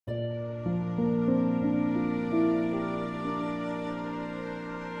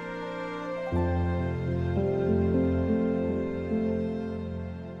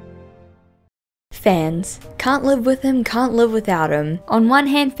Fans. Can't live with him, can't live without him. On one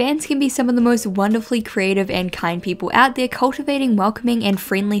hand, fans can be some of the most wonderfully creative and kind people out there, cultivating welcoming and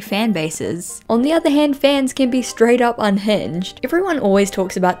friendly fan bases. On the other hand, fans can be straight up unhinged. Everyone always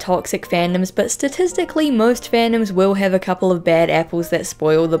talks about toxic fandoms, but statistically, most fandoms will have a couple of bad apples that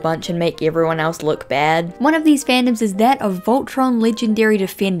spoil the bunch and make everyone else look bad. One of these fandoms is that of Voltron Legendary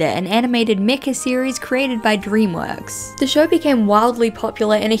Defender, an animated mecha series created by DreamWorks. The show became wildly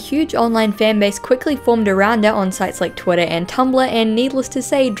popular and a huge online fanbase quickly formed around it on sites like Twitter and Tumblr, and needless to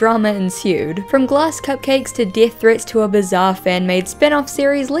say, drama ensued. From glass cupcakes to death threats to a bizarre fan-made spin-off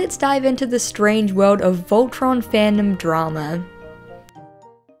series, let's dive into the strange world of Voltron fandom drama.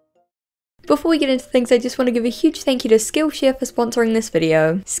 Before we get into things, I just want to give a huge thank you to Skillshare for sponsoring this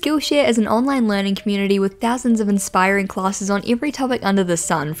video. Skillshare is an online learning community with thousands of inspiring classes on every topic under the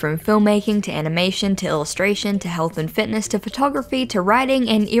sun, from filmmaking to animation to illustration to health and fitness to photography to writing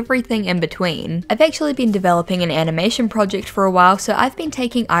and everything in between. I've actually been developing an animation project for a while, so I've been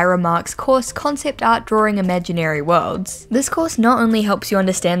taking Ira Mark's course, Concept Art Drawing Imaginary Worlds. This course not only helps you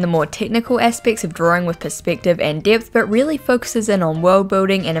understand the more technical aspects of drawing with perspective and depth, but really focuses in on world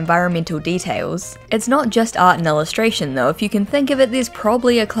building and environmental details. It's not just art and illustration though. If you can think of it, there's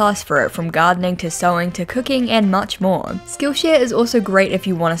probably a class for it, from gardening to sewing to cooking and much more. Skillshare is also great if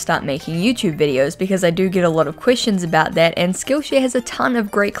you want to start making YouTube videos, because I do get a lot of questions about that, and Skillshare has a ton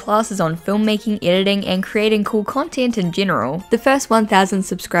of great classes on filmmaking, editing, and creating cool content in general. The first 1,000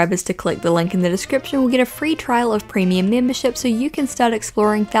 subscribers to click the link in the description will get a free trial of premium membership, so you can start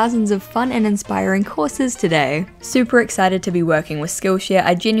exploring thousands of fun and inspiring courses today. Super excited to be working with Skillshare.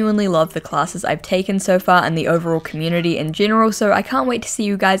 I genuinely love the classes I've taken so far and the overall community in general, so I can't wait to see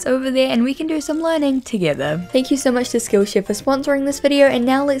you guys over there and we can do some learning together. Thank you so much to Skillshare for sponsoring this video, and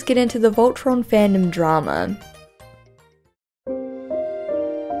now let's get into the Voltron fandom drama.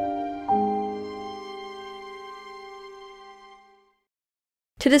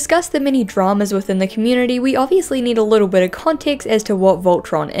 To discuss the many dramas within the community, we obviously need a little bit of context as to what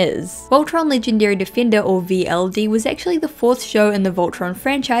Voltron is. Voltron Legendary Defender, or VLD, was actually the fourth show in the Voltron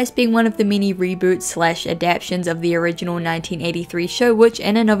franchise, being one of the many reboots / adaptations of the original 1983 show, which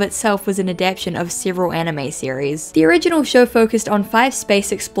in and of itself was an adaptation of several anime series. The original show focused on 5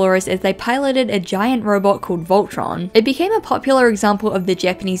 space explorers as they piloted a giant robot called Voltron. It became a popular example of the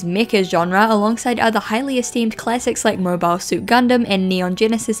Japanese mecha genre alongside other highly esteemed classics like Mobile Suit Gundam and Neon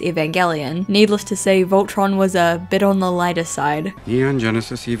Genesis Evangelion. Needless to say, Voltron was a bit on the lighter side. Neon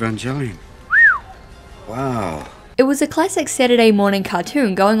Genesis Evangelion. Wow. It was a classic Saturday morning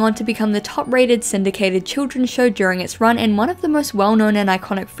cartoon, going on to become the top-rated syndicated children's show during its run and one of the most well-known and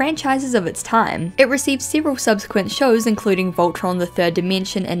iconic franchises of its time. It received several subsequent shows, including Voltron the Third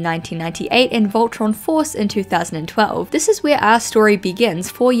Dimension in 1998 and Voltron Force in 2012. This is where our story begins.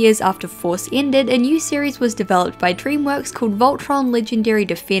 4 years after Force ended, a new series was developed by DreamWorks called Voltron Legendary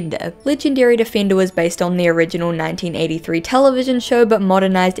Defender. Legendary Defender was based on the original 1983 television show, but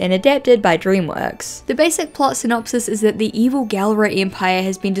modernized and adapted by DreamWorks. The basic plot synopsis is that the evil Galra Empire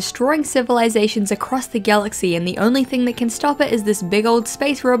has been destroying civilizations across the galaxy, and the only thing that can stop it is this big old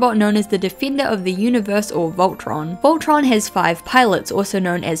space robot known as the Defender of the Universe, or Voltron. Voltron has 5 pilots, also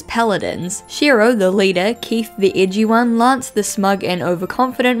known as Paladins: Shiro, the leader; Keith, the edgy one; Lance, the smug and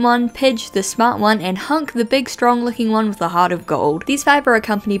overconfident one; Pidge, the smart one; and Hunk, the big strong looking one with a heart of gold. These 5 are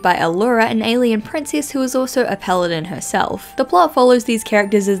accompanied by Allura, an alien princess who is also a paladin herself. The plot follows these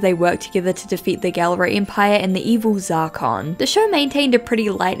characters as they work together to defeat the Galra Empire and the evil Zarkon. The show maintained a pretty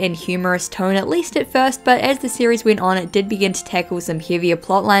light and humorous tone, at least at first, but as the series went on it did begin to tackle some heavier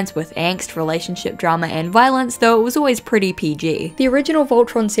plotlines with angst, relationship drama and violence, though it was always pretty PG. The original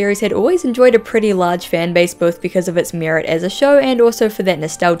Voltron series had always enjoyed a pretty large fan base, both because of its merit as a show and also for that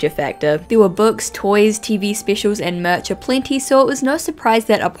nostalgia factor. There were books, toys, TV specials and merch aplenty, so it was no surprise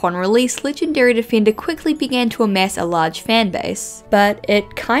that upon release, Legendary Defender quickly began to amass a large fan base. But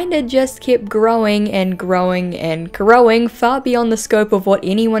it kinda just kept growing and growing and growing, far beyond the scope of what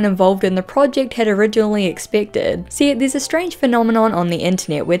anyone involved in the project had originally expected. See, there's a strange phenomenon on the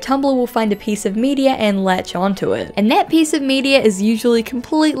internet where Tumblr will find a piece of media and latch onto it. And that piece of media is usually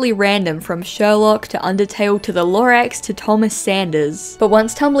completely random, from Sherlock to Undertale to the Lorax to Thomas Sanders. But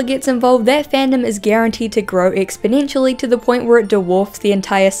once Tumblr gets involved, that fandom is guaranteed to grow exponentially to the point where it dwarfs the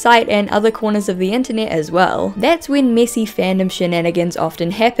entire site and other corners of the internet as well. That's when messy fandom shenanigans often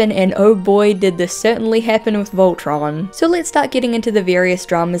happen, and oh boy did this certainly happen with Voltron. So let's start getting into the various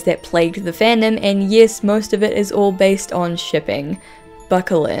dramas that plagued the fandom, and yes, most of it is all based on shipping.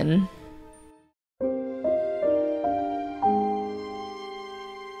 Buckle in.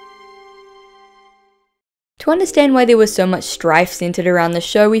 To understand why there was so much strife centered around the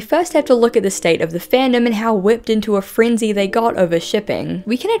show, we first have to look at the state of the fandom and how whipped into a frenzy they got over shipping.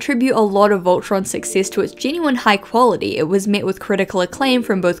 We can attribute a lot of Voltron's success to its genuine high quality. It was met with critical acclaim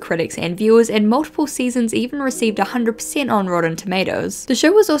from both critics and viewers, and multiple seasons even received 100% on Rotten Tomatoes. The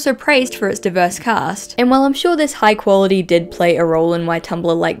show was also praised for its diverse cast, and while I'm sure this high quality did play a role in why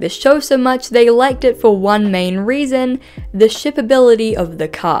Tumblr liked this show so much, they liked it for one main reason: the shippability of the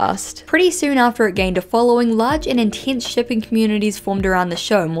cast. Pretty soon after it gained a following, large and intense shipping communities formed around the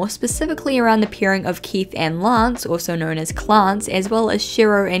show, more specifically around the pairing of Keith and Lance, also known as Clance, as well as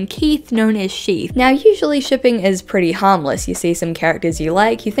Shiro and Keith, known as Sheath. Now, usually shipping is pretty harmless. You see some characters you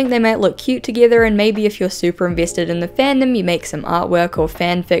like, you think they might look cute together, and maybe if you're super invested in the fandom, you make some artwork or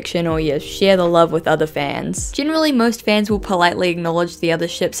fan fiction, or you share the love with other fans. Generally, most fans will politely acknowledge the other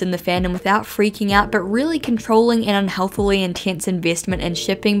ships in the fandom without freaking out, but really controlling an unhealthily intense investment in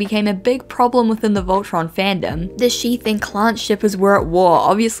shipping became a big problem within the Voltron fandom. The Sheath and Clance shippers were at war.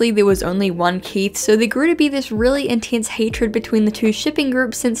 Obviously there was only one Keith, so there grew to be this really intense hatred between the two shipping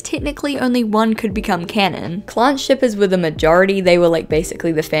groups, since technically only one could become canon. Clance shippers were the majority, they were like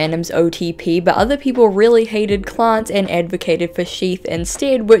basically the fandom's OTP, but other people really hated Clance and advocated for Sheath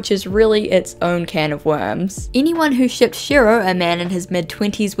instead, which is really its own can of worms. Anyone who shipped Shiro, a man in his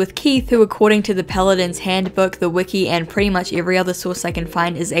mid-20s, with Keith, who according to the Paladin's Handbook, the wiki, and pretty much every other source I can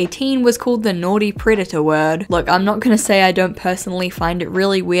find is 18, was called the naughty predator word. Look, I'm not gonna say I don't personally find it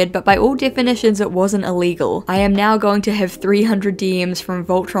really weird, but by all definitions it wasn't illegal. I am now going to have 300 DMs from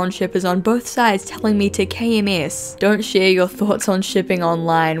Voltron shippers on both sides telling me to KMS. Don't share your thoughts on shipping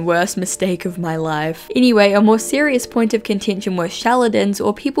online, worst mistake of my life. Anyway, a more serious point of contention were Shaladins,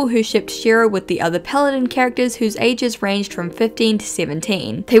 or people who shipped Shiro with the other Paladin characters whose ages ranged from 15 to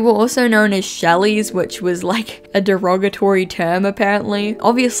 17. They were also known as Shellies, which was like a derogatory term apparently.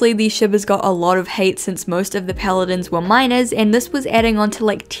 Obviously these shippers got a lot of hate since most of the Paladins were minors, and this was adding on to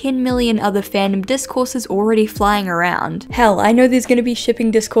like 10 million other fandom discourses already flying around. Hell, I know there's gonna be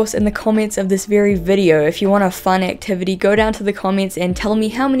shipping discourse in the comments of this very video. If you want a fun activity, go down to the comments and tell me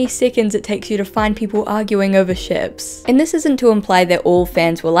how many seconds it takes you to find people arguing over ships. And this isn't to imply that all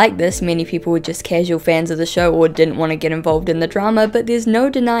fans were like this. Many people were just casual fans of the show or didn't want to get involved in the drama, but there's no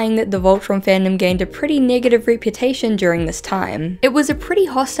denying that the Voltron fandom gained a pretty negative reputation during this time. It was a pretty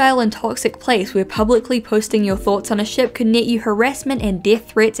hostile and toxic place where publicly posting your thoughts on a ship could net you harassment and death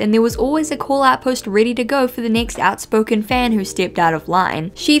threats, and there was always a call-out post ready to go for the next outspoken fan who stepped out of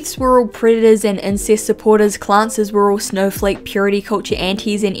line. Sheaths were all predators and incest supporters, Clances were all snowflake purity culture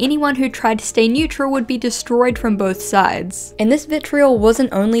antis, and anyone who tried to stay neutral would be destroyed from both sides. And this vitriol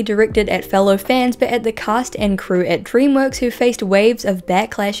wasn't only directed at fellow fans, but at the cast and crew at DreamWorks, who faced waves of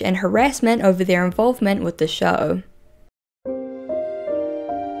backlash and harassment over their involvement with the show.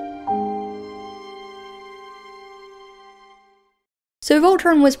 So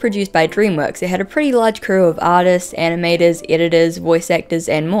Voltron was produced by DreamWorks. It had a pretty large crew of artists, animators, editors, voice actors,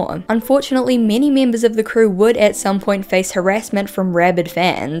 and more. Unfortunately, many members of the crew would at some point face harassment from rabid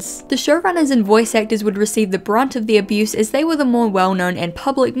fans. The showrunners and voice actors would receive the brunt of the abuse, as they were the more well-known and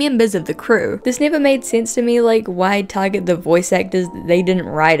public members of the crew. This never made sense to me, like why target the voice actors? They didn't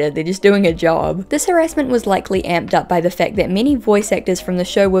write it, they're just doing a job. This harassment was likely amped up by the fact that many voice actors from the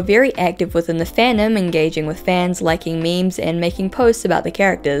show were very active within the fandom, engaging with fans, liking memes, and making posts about the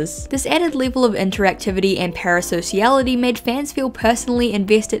characters. This added level of interactivity and parasociality made fans feel personally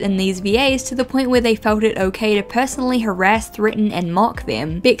invested in these VAs to the point where they felt it okay to personally harass, threaten, and mock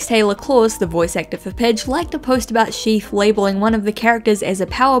them. Bex Taylor Claus, the voice actor for Pidge, liked a post about Sheath labeling one of the characters as a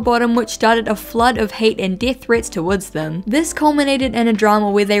power bottom, which started a flood of hate and death threats towards them. This culminated in a drama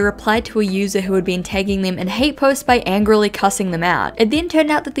where they replied to a user who had been tagging them in hate posts by angrily cussing them out. It then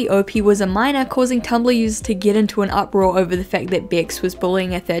turned out that the OP was a minor, causing Tumblr users to get into an uproar over the fact that Bex was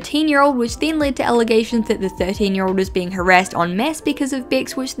bullying a 13-year-old, which then led to allegations that the 13-year-old was being harassed en masse because of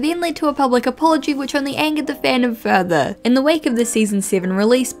Bex, which then led to a public apology, which only angered the fandom further. In the wake of the season 7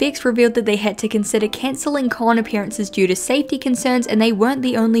 release, Bex revealed that they had to consider cancelling con appearances due to safety concerns, and they weren't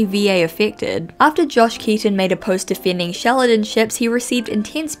the only VA affected. After Josh Keaton made a post defending Shaladin ships, he received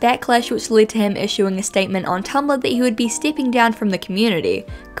intense backlash, which led to him issuing a statement on Tumblr that he would be stepping down from the community.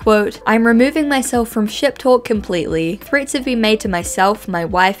 Quote, "I'm removing myself from ship talk completely. Threats have been made to my myself, my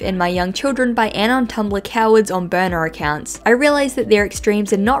wife, and my young children by anon Tumblr cowards on burner accounts. I realize that their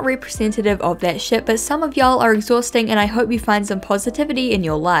extremes are not representative of that shit, but some of y'all are exhausting and I hope you find some positivity in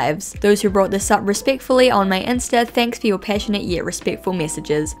your lives. Those who brought this up respectfully on my Insta, thanks for your passionate yet respectful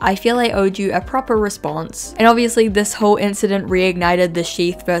messages. I feel I owed you a proper response. And obviously this whole incident reignited the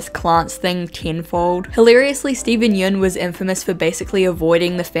Sheath vs Klance thing tenfold. Hilariously, Steven Yeun was infamous for basically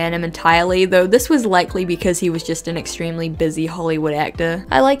avoiding the fandom entirely, though this was likely because he was just an extremely busy Hollywood actor.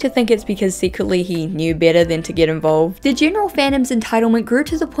 I like to think it's because secretly he knew better than to get involved. The general fandom's entitlement grew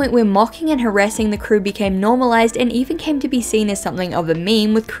to the point where mocking and harassing the crew became normalized and even came to be seen as something of a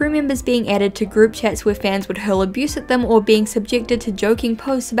meme, with crew members being added to group chats where fans would hurl abuse at them or being subjected to joking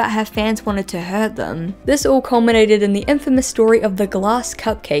posts about how fans wanted to hurt them. This all culminated in the infamous story of the glass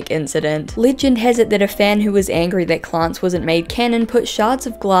cupcake incident. Legend has it that a fan who was angry that Klance wasn't made canon put shards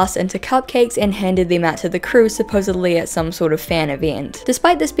of glass into cupcakes and handed them out to the crew, supposedly at some sort of fan event.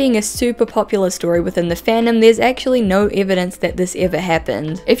 Despite this being a super popular story within the fandom, there's actually no evidence that this ever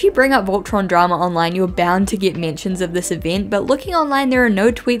happened. If you bring up Voltron drama online, you're bound to get mentions of this event, but looking online there are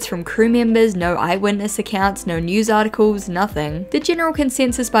no tweets from crew members, no eyewitness accounts, no news articles, nothing. The general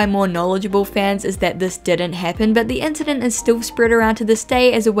consensus by more knowledgeable fans is that this didn't happen, but the incident is still spread around to this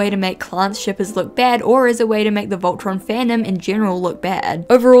day as a way to make Klance shippers look bad or as a way to make the Voltron fandom in general look bad.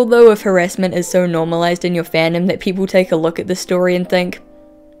 Overall though, if harassment is so normalized in your fandom that people take a look at the story and think,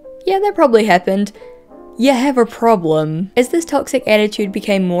 yeah, that probably happened, you have a problem. As this toxic attitude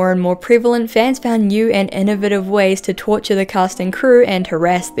became more and more prevalent, fans found new and innovative ways to torture the cast and crew and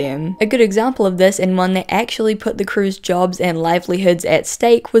harass them. A good example of this, and one that actually put the crew's jobs and livelihoods at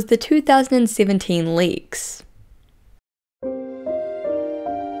stake, was the 2017 leaks.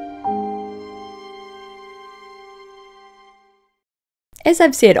 As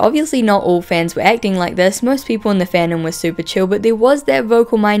I've said, obviously not all fans were acting like this. Most people in the fandom were super chill, but there was that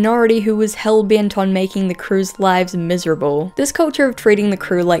vocal minority who was hell-bent on making the crew's lives miserable. This culture of treating the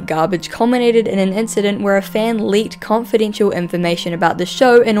crew like garbage culminated in an incident where a fan leaked confidential information about the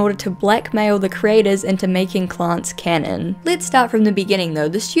show in order to blackmail the creators into making Klance canon. Let's start from the beginning though.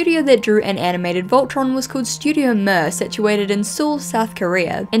 The studio that drew and animated Voltron was called Studio Mir, situated in Seoul, South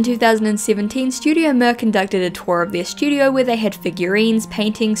Korea. In 2017, Studio Mir conducted a tour of their studio where they had figurines,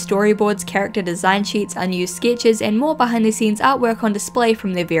 paintings, storyboards, character design sheets, unused sketches, and more behind-the-scenes artwork on display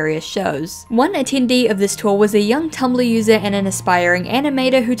from their various shows. One attendee of this tour was a young Tumblr user and an aspiring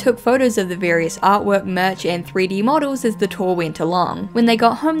animator who took photos of the various artwork, merch, and 3D models as the tour went along. When they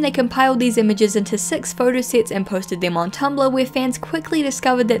got home, they compiled these images into 6 photo sets and posted them on Tumblr, where fans quickly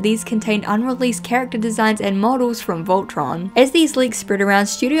discovered that these contained unreleased character designs and models from Voltron. As these leaks spread around,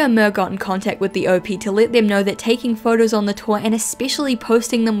 Studio Mir got in contact with the OP to let them know that taking photos on the tour, and especially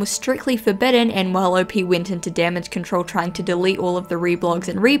posting them, was strictly forbidden, and while OP went into damage control trying to delete all of the reblogs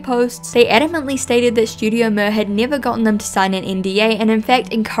and reposts, they adamantly stated that Studio Mir had never gotten them to sign an NDA and in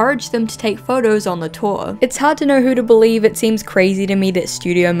fact encouraged them to take photos on the tour. It's hard to know who to believe. It seems crazy to me that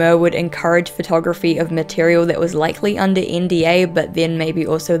Studio Mir would encourage photography of material that was likely under NDA, but then maybe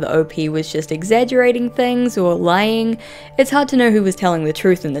also the OP was just exaggerating things or lying. It's hard to know who was telling the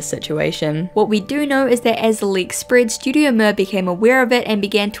truth in this situation. What we do know is that as the leak spread, Studio Mir became aware of it and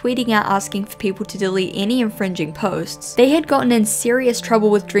began tweeting out asking for people to delete any infringing posts. They had gotten in serious trouble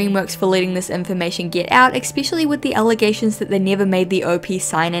with DreamWorks for letting this information get out, especially with the allegations that they never made the OP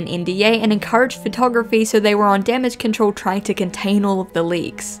sign an NDA and encouraged photography, so they were on damage control trying to contain all of the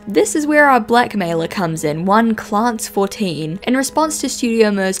leaks. This is where our blackmailer comes in, one Klance14. In response to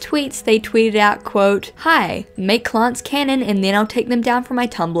Studio Mir's tweets, they tweeted out, quote, "Hi, make Klance canon and then I'll take them down from my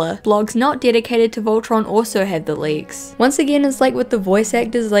Tumblr. Blogs not dedicated to Voltron also had the leaks." Once again, it's like with the voice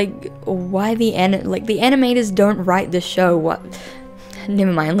actors, like, why the animators don't write the show, what?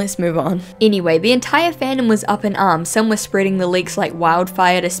 Never mind, let's move on. Anyway, the entire fandom was up in arms. Some were spreading the leaks like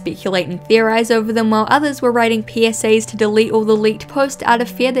wildfire to speculate and theorize over them, while others were writing PSAs to delete all the leaked posts out of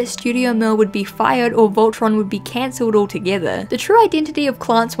fear that Studio Mir would be fired or Voltron would be cancelled altogether. The true identity of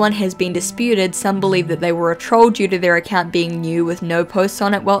Klance1 has been disputed. Some believe that they were a troll due to their account being new with no posts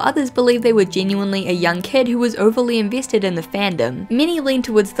on it, while others believe they were genuinely a young kid who was overly invested in the fandom. Many lean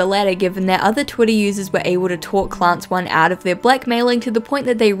towards the latter, given that other Twitter users were able to talk Klance1 out of their blackmailing to to the point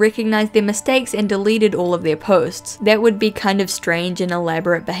that they recognized their mistakes and deleted all of their posts. That would be kind of strange and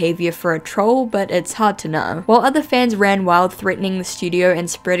elaborate behavior for a troll, but it's hard to know. While other fans ran wild threatening the studio and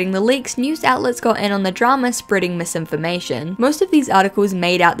spreading the leaks, news outlets got in on the drama, spreading misinformation. Most of these articles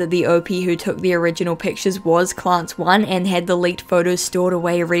made out that the OP who took the original pictures was Clans1 and had the leaked photos stored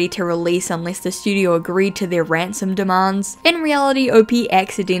away ready to release unless the studio agreed to their ransom demands. In reality, OP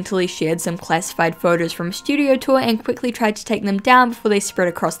accidentally shared some classified photos from studio tour and quickly tried to take them down before they spread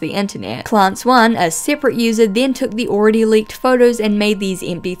across the internet. Clans1, a separate user, then took the already leaked photos and made these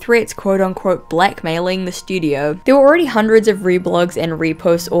empty threats, quote-unquote blackmailing the studio. There were already hundreds of reblogs and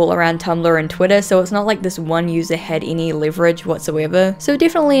reposts all around Tumblr and Twitter, so it's not like this one user had any leverage whatsoever. So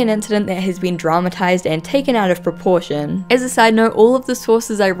definitely an incident that has been dramatized and taken out of proportion. As a side note, all of the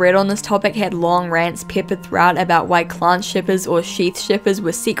sources I read on this topic had long rants peppered throughout about why Clans shippers or Sheath shippers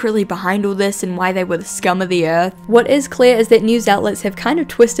were secretly behind all this and why they were the scum of the earth. What is clear is that news outlets have kind of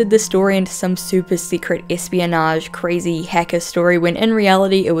twisted the story into some super secret espionage, crazy hacker story when in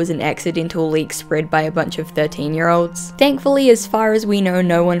reality it was an accidental leak spread by a bunch of 13-year-olds. Thankfully, as far as we know,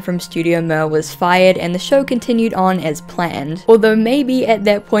 no one from Studio Mer was fired and the show continued on as planned. Although maybe at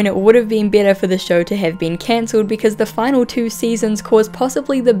that point it would have been better for the show to have been cancelled because the final 2 seasons caused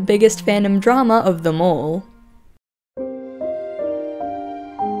possibly the biggest fandom drama of them all.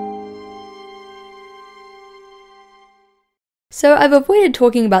 So I've avoided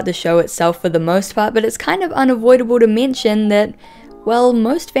talking about the show itself for the most part, but it's kind of unavoidable to mention that, well,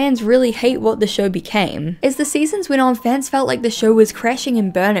 most fans really hate what the show became. As the seasons went on, fans felt like the show was crashing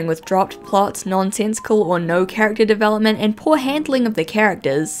and burning with dropped plots, nonsensical or no character development, and poor handling of the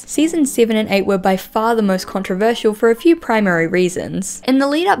characters. Seasons 7 and 8 were by far the most controversial for a few primary reasons. In the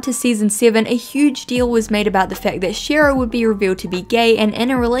lead up to season 7, a huge deal was made about the fact that Cheryl would be revealed to be gay and in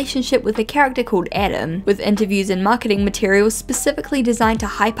a relationship with a character called Adam, with interviews and marketing materials specifically designed to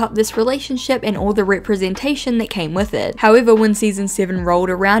hype up this relationship and all the representation that came with it. However, when season 7 rolled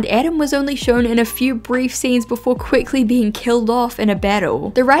around, Adam was only shown in a few brief scenes before quickly being killed off in a battle.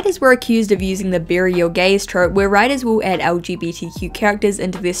 The writers were accused of using the bury your gays trope, where writers will add LGBTQ characters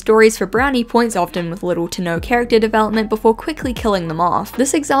into their stories for brownie points, often with little to no character development, before quickly killing them off.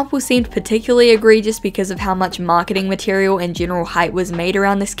 This example seemed particularly egregious because of how much marketing material and general hype was made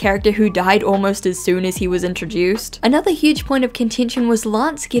around this character who died almost as soon as he was introduced. Another huge point of contention was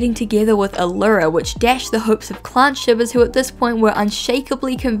Lance getting together with Allura, which dashed the hopes of Clans shippers who at this point were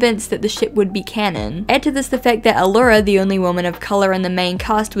unshakably convinced that the ship would be canon. Add to this the fact that Allura, the only woman of color in the main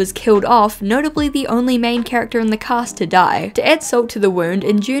cast, was killed off, notably the only main character in the cast to die. To add salt to the wound,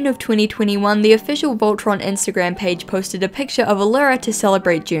 in June of 2021, the official Voltron Instagram page posted a picture of Allura to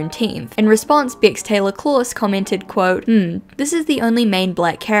celebrate Juneteenth. In response, Bex Taylor Claus commented, quote, "This is the only main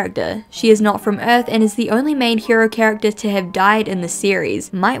black character. She is not from Earth and is the only main hero character to have died in the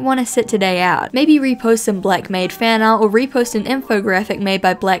series. Might want to sit today out. Maybe repost some black-made fan art or repost an infographic made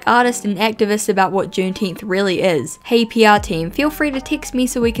by black artists and activists about what Juneteenth really is. Hey PR team, feel free to text me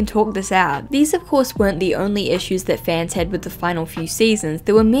so we can talk this out." These of course weren't the only issues that fans had with the final few seasons.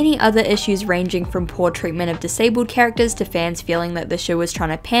 There were many other issues ranging from poor treatment of disabled characters to fans feeling that the show was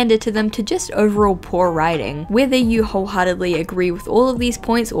trying to pander to them to just overall poor writing. Whether you wholeheartedly agree with all of these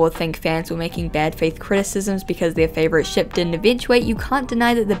points or think fans were making bad faith criticisms because their favorite ship didn't eventuate, you can't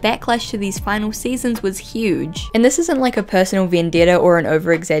deny that the backlash to these final seasons was huge. And this isn't like a personal vendetta or an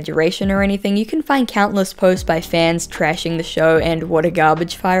over-exaggeration or anything. You can find countless posts by fans trashing the show and what a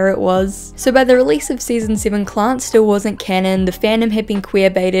garbage fire it was. So by the release of season 7, Clans still wasn't canon, the fandom had been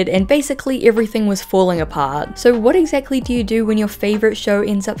queer-baited, and basically everything was falling apart. So what exactly do you do when your favorite show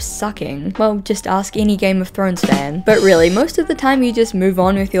ends up sucking? Well, just ask any Game of Thrones fan. But really, most of the time you just move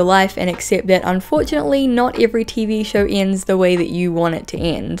on with your life and accept that unfortunately not every TV show ends the way that you want it to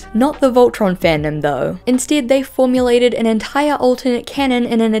end. Not the Voltron fandom though. Instead, they formulated an entire alternate canon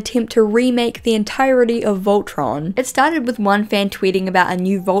in an attempt to remake the entirety of Voltron. It started with one fan tweeting about a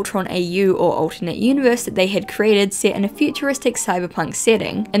new Voltron AU or alternate universe that they had created set in a futuristic cyberpunk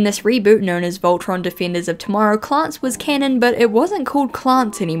setting. In this reboot known as Voltron Defenders of Tomorrow, Clans was canon, but it wasn't called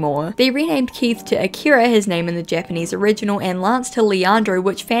Clans anymore. They renamed Keith to Akira, his name in the Japanese original, and Lance to Leandro,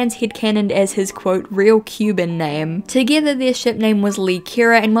 which fans headcanoned as his quote real Cuban name. Together their ship name was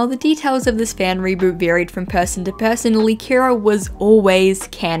LuKremBo, and while the details of this fan reboot varied from person to person, LuKremBo was always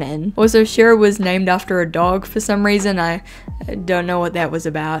canon. Also, Shira was named after a dog for some reason. I don't know what that was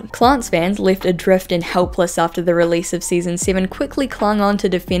about. Klance fans, left adrift and helpless after the release of Season 7, quickly clung on to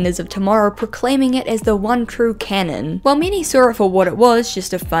Defenders of Tomorrow, proclaiming it as the one true canon. While many saw it for what it was,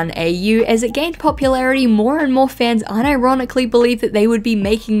 just a fun AU, as it gained popularity, more and more fans unironically believed that they would be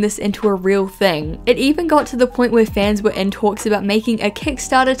making this into a real thing. It even got to the point where fans were in talks about making a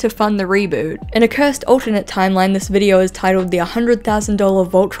Kickstarter to fund the reboot. In a cursed alternate timeline, this video is titled the $100,000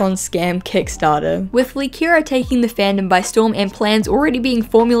 Voltron Scam Kickstarter. With LuKremBo taking the fandom by storm and plans already being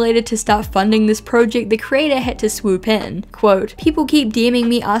formulated to start funding this project, the creator had to swoop in. Quote, "People keep DMing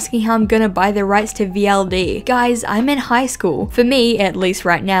me asking how I'm gonna buy the rights to VLD. Guys, I'm in high school. For me, at least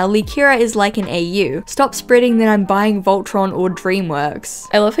right now, LuKremBo is like an AU. Stop spreading that I'm buying Voltron or DreamWorks."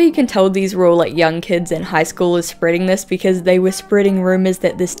 I love how you can tell these were all like young kids in high school is spreading this, because they were spreading rumors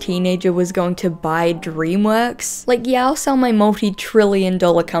that this teenager was going to buy DreamWorks. Like, yeah, I'll sell my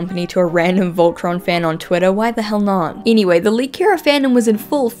multi-trillion-dollar company to a random Voltron fan on Twitter, why the hell not? Anyway, the LuKremBo fandom was in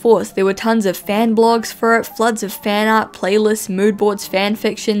full force. There were tons of fan blogs for it, floods of fan art, playlists, mood boards, fan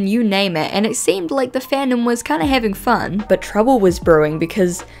fiction, you name it, and it seemed like the fandom was kinda having fun. But trouble was brewing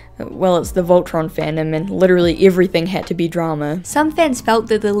because, well, it's the Voltron fandom and literally everything had to be drama. Some fans felt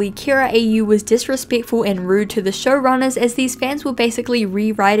that the LuKremBo AU was disrespectful and rude to the showrunners, as these fans were basically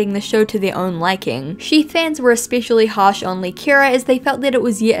rewriting the show to their own liking. Sheath fans were especially harsh on LuKremBo, as they felt that it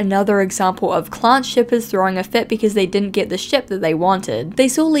was yet another example of Klance shippers throwing a fit because they didn't get the ship that they wanted. They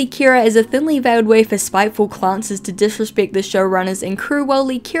saw LuKremBo as a thinly veiled way for spiteful Klances to disrespect the showrunners and crew, while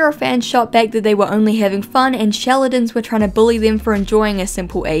LuKremBo fans shot back that they were only having fun and Sheldons were trying to bully them for enjoying a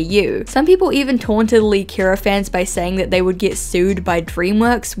simple AU. Some people even taunted LuKremBo fans by saying that they would get sued by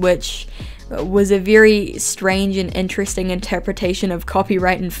DreamWorks, which was a very strange and interesting interpretation of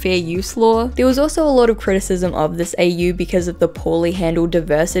copyright and fair use law. There was also a lot of criticism of this AU because of the poorly handled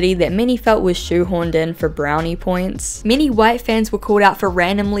diversity that many felt was shoehorned in for brownie points. Many white fans were called out for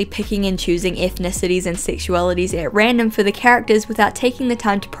randomly picking and choosing ethnicities and sexualities at random for the characters without taking the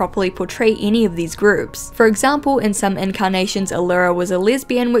time to properly portray any of these groups. For example, in some incarnations, Allura was a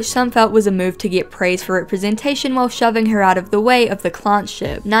lesbian, which some felt was a move to get praise for representation while shoving her out of the way of the Klance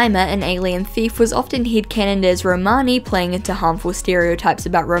ship. Naima, an alien thief, was often headcanoned as Romani, playing into harmful stereotypes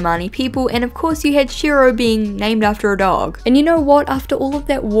about Romani people, and of course you had Shiro being named after a dog. And you know what, after all of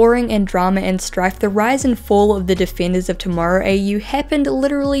that warring and drama and strife, the rise and fall of the Defenders of Tomorrow AU happened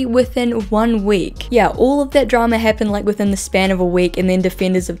literally within 1 week. Yeah, all of that drama happened like within the span of a week, and then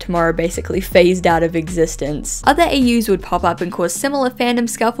Defenders of Tomorrow basically phased out of existence. Other AUs would pop up and cause similar fandom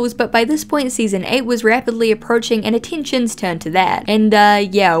scuffles, but by this point Season 8 was rapidly approaching and attentions turned to that. And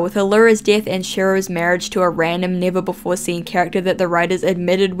yeah, with Allura's death and Shiro's marriage to a random, never-before-seen character that the writers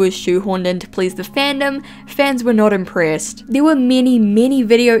admitted was shoehorned in to please the fandom, fans were not impressed. There were many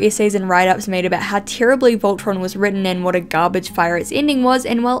video essays and write-ups made about how terribly Voltron was written and what a garbage fire its ending was,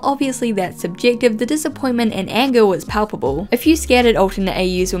 and while obviously that's subjective, the disappointment and anger was palpable. A few scattered alternate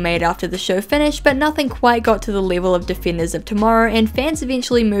AUs were made after the show finished, but nothing quite got to the level of Defenders of Tomorrow, and fans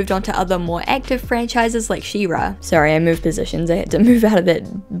eventually moved on to other more active franchises like She-Ra. Sorry, I moved positions. I had to move out of that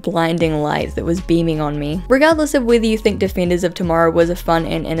blinding light that was beaming on me. Regardless of whether you think Defenders of Tomorrow was a fun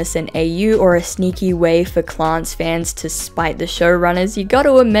and innocent AU or a sneaky way for Klance fans to spite the showrunners, you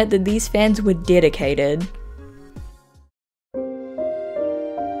gotta admit that these fans were dedicated.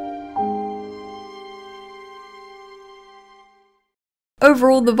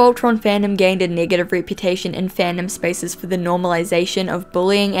 Overall, the Voltron fandom gained a negative reputation in fandom spaces for the normalization of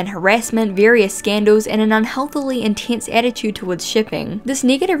bullying and harassment, various scandals, and an unhealthily intense attitude towards shipping. This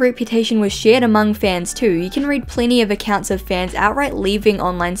negative reputation was shared among fans too. You can read plenty of accounts of fans outright leaving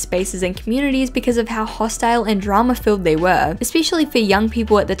online spaces and communities because of how hostile and drama-filled they were. Especially for young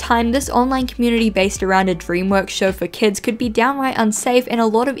people at the time, this online community based around a DreamWorks show for kids could be downright unsafe, and a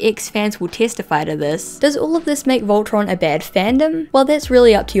lot of ex-fans will testify to this. Does all of this make Voltron a bad fandom? Well, that's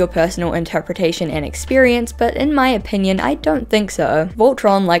really up to your personal interpretation and experience, but in my opinion, I don't think so.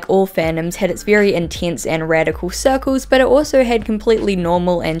 Voltron, like all fandoms, had its very intense and radical circles, but it also had completely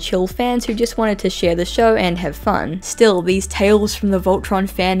normal and chill fans who just wanted to share the show and have fun. Still, these tales from the Voltron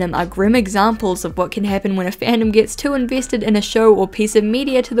fandom are grim examples of what can happen when a fandom gets too invested in a show or piece of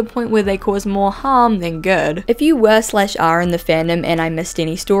media to the point where they cause more harm than good. If you were/are in the fandom and I missed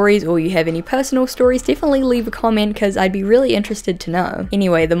any stories, or you have any personal stories, definitely leave a comment because I'd be really interested to know.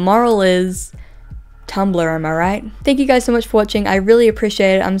 Anyway, the moral is Tumblr, am I right? Thank you guys so much for watching. I really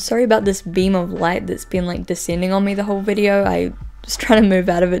appreciate it. I'm sorry about this beam of light that's been like descending on me the whole video. I just trying to move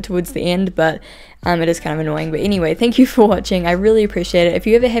out of it towards the end, but it is kind of annoying. But anyway, thank you for watching. I really appreciate it. If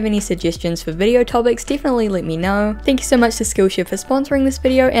you ever have any suggestions for video topics, definitely let me know. Thank you so much to Skillshare for sponsoring this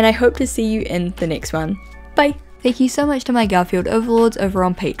video, and I hope to see you in the next one. Bye! Thank you so much to my Garfield overlords over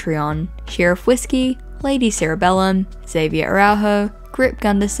on Patreon: Sheriff Whiskey, Lady Cerebellum, Xavier Araujo, Grip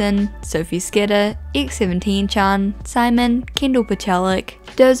Gunderson, Sophie Skedder, X17chan, Simon, Kendall Pachalik,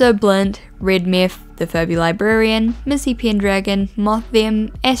 Durzo Blint, Red Meth, The Furby Librarian, Missy Pendragon,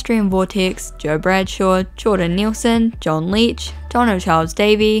 Mothvem, Astrian Vortex, Joe Bradshaw, Jordan Nielsen, John Leach, Dono Charles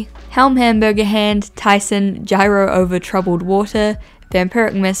Davey, Helm Hamburger Hand, Tyson, Gyro Over Troubled Water,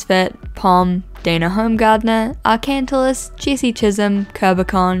 Vampiric Misfit, Pom, Dana Homegardener, Arcantilus, Jesse Chisholm,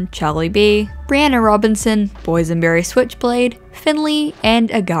 Curbicon, Charlie B, Brianna Robinson, Boysenberry Switchblade, Finley, and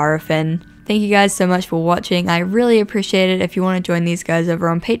Agarafin. Thank you guys so much for watching. I really appreciate it. If you want to join these guys over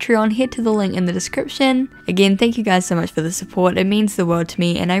on Patreon, head to the link in the description. Again, thank you guys so much for the support. It means the world to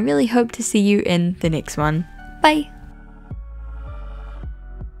me, and I really hope to see you in the next one. Bye!